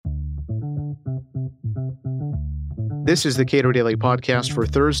This is the Cato Daily Podcast for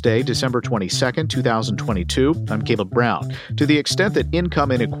Thursday, December 22nd, 2022. I'm Caleb Brown. To the extent that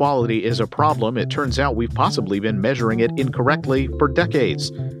income inequality is a problem, it turns out we've possibly been measuring it incorrectly for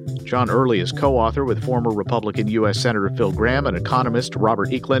decades. John Early is co-author with former Republican U.S. Senator Phil Gramm and economist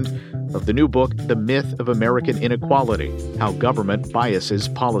Robert Eklund of the new book, The Myth of American Inequality: How Government Biases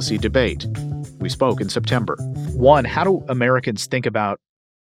Policy Debate. We spoke in September. One, how do Americans think about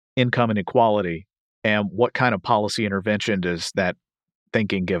income inequality, and what kind of policy intervention does that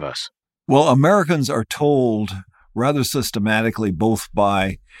thinking give us? Well, Americans are told rather systematically, both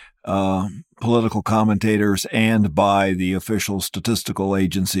by political commentators and by the official statistical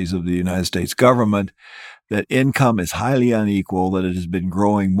agencies of the United States government, that income is highly unequal, that it has been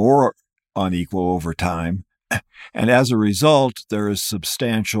growing more unequal over time. And as a result, there is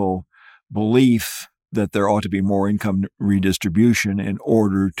substantial belief that there ought to be more income redistribution in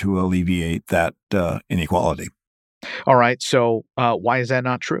order to alleviate that inequality. All right. So why is that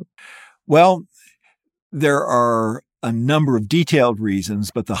not true? Well, there are a number of detailed reasons,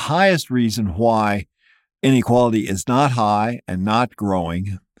 but the highest reason why inequality is not high and not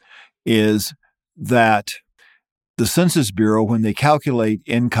growing is that the Census Bureau, when they calculate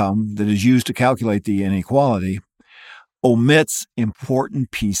income that is used to calculate the inequality, omits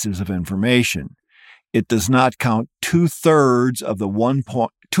important pieces of information. It does not count 2/3 of the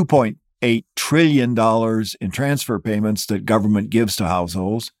 $2.8 trillion in transfer payments that government gives to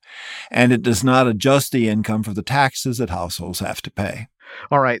households, and it does not adjust the income for the taxes that households have to pay.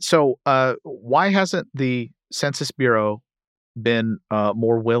 All right. So why hasn't the Census Bureau been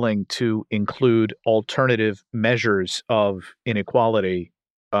more willing to include alternative measures of inequality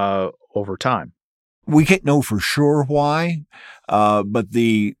over time? We can't know for sure why, but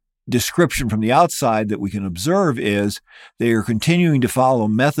the description from the outside that we can observe is they are continuing to follow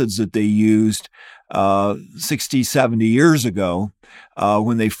methods that they used 60, 70 years ago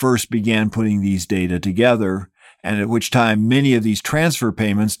when they first began putting these data together, and at which time many of these transfer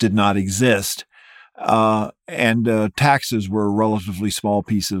payments did not exist. And taxes were a relatively small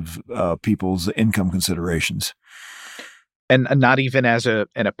piece of people's income considerations. And not even as an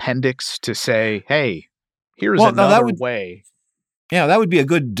appendix to say, hey, here's another way. Yeah, that would be a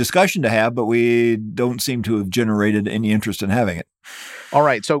good discussion to have, but we don't seem to have generated any interest in having it. All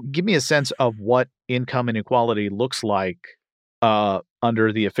right. So give me a sense of what income inequality looks like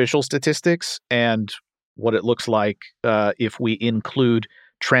under the official statistics and what it looks like if we include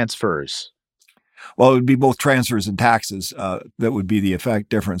transfers. Well, it would be both transfers and taxes. That would be the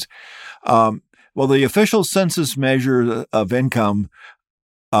difference. Well, the official census measure of income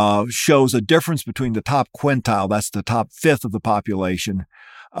shows a difference between the top quintile, that's the top fifth of the population,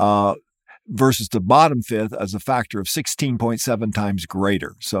 versus the bottom fifth as a factor of 16.7 times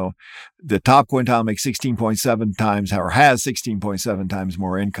greater. So the top quintile makes 16.7 times or has 16.7 times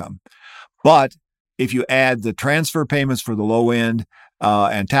more income. But if you add the transfer payments for the low end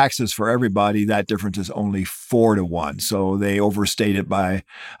and taxes for everybody, that difference is only 4-1. So they overstate it by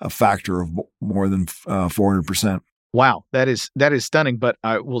a factor of more than 400%. Wow, that is stunning. But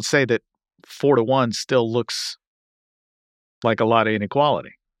I will say that 4-1 still looks like a lot of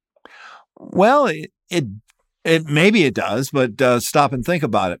inequality. Well, it maybe it does, but stop and think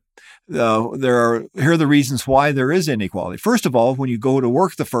about it. Here are the reasons why there is inequality. First of all, when you go to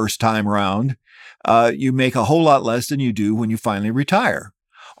work the first time around, you make a whole lot less than you do when you finally retire.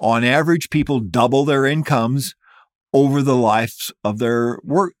 On average, people double their incomes over the lives of their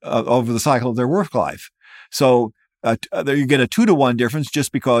work, over the cycle of their work life. So you get a 2-1 difference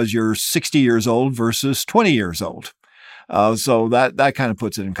just because you're 60 years old versus 20 years old. So that kind of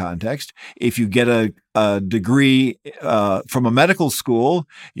puts it in context. If you get a degree from a medical school,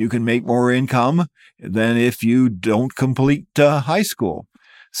 you can make more income than if you don't complete high school.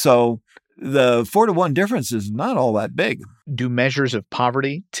 So the 4-1 difference is not all that big. Do measures of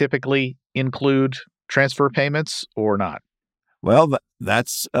poverty typically include transfer payments or not? Well,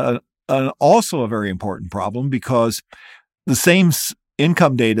 that's also a very important problem because the same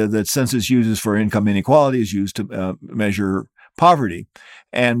income data that census uses for income inequality is used to measure poverty.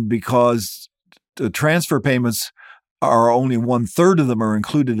 And because the transfer payments are only 1/3 of them are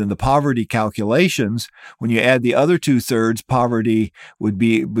included in the poverty calculations, when you add the other 2/3, poverty would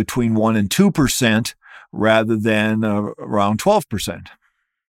be between 1% and 2% rather than around 12%.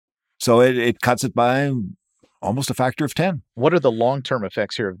 So it cuts it by almost a factor of 10. What are the long-term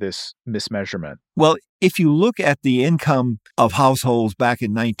effects here of this mismeasurement? Well, if you look at the income of households back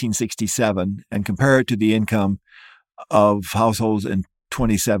in 1967 and compare it to the income of households in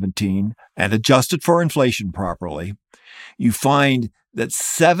 2017 and adjust it for inflation properly, you find that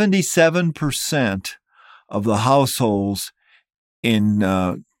 77% of the households in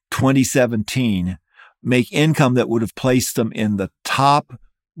 2017 make income that would have placed them in the top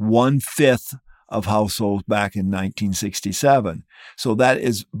 1/5 of households back in 1967. So that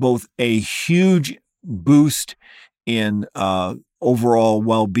is both a huge boost in overall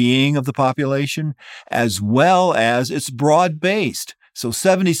well-being of the population, as well as it's broad-based. So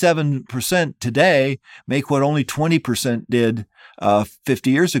 77% today make what only 20% did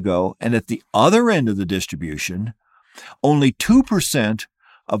 50 years ago. And at the other end of the distribution, only 2%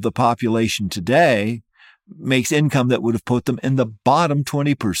 of the population today makes income that would have put them in the bottom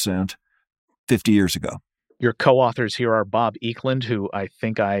 20% 50 years ago. Your co-authors here are Bob Eklund, who I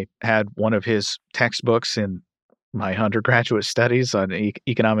think I had one of his textbooks in my undergraduate studies on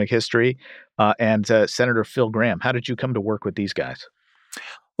economic history, and Senator Phil Gramm. How did you come to work with these guys?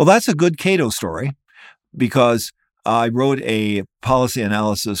 Well, that's a good Cato story, because I wrote a policy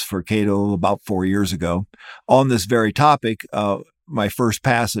analysis for Cato about 4 years ago on this very topic, my first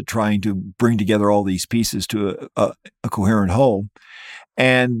pass at trying to bring together all these pieces to a coherent whole.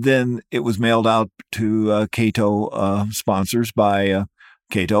 And then it was mailed out to Cato sponsors by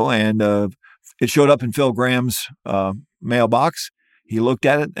Cato, and it showed up in Phil Gramm's mailbox. He looked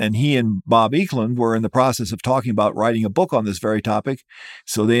at it, and he and Bob Eklund were in the process of talking about writing a book on this very topic.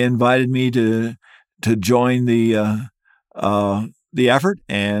 So they invited me to join the effort,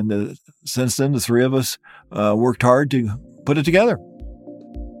 and since then, the three of us worked hard to put it together.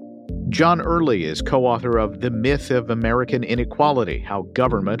 John Early is co-author of The Myth of American Inequality, How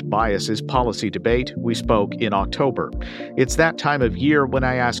Government Biases Policy Debate. We spoke in October. It's that time of year when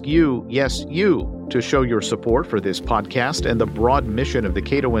I ask you, yes, you, to show your support for this podcast and the broad mission of the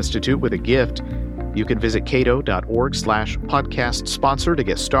Cato Institute with a gift. You can visit cato.org/podcast sponsor to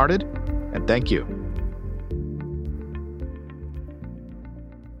get started. And thank you.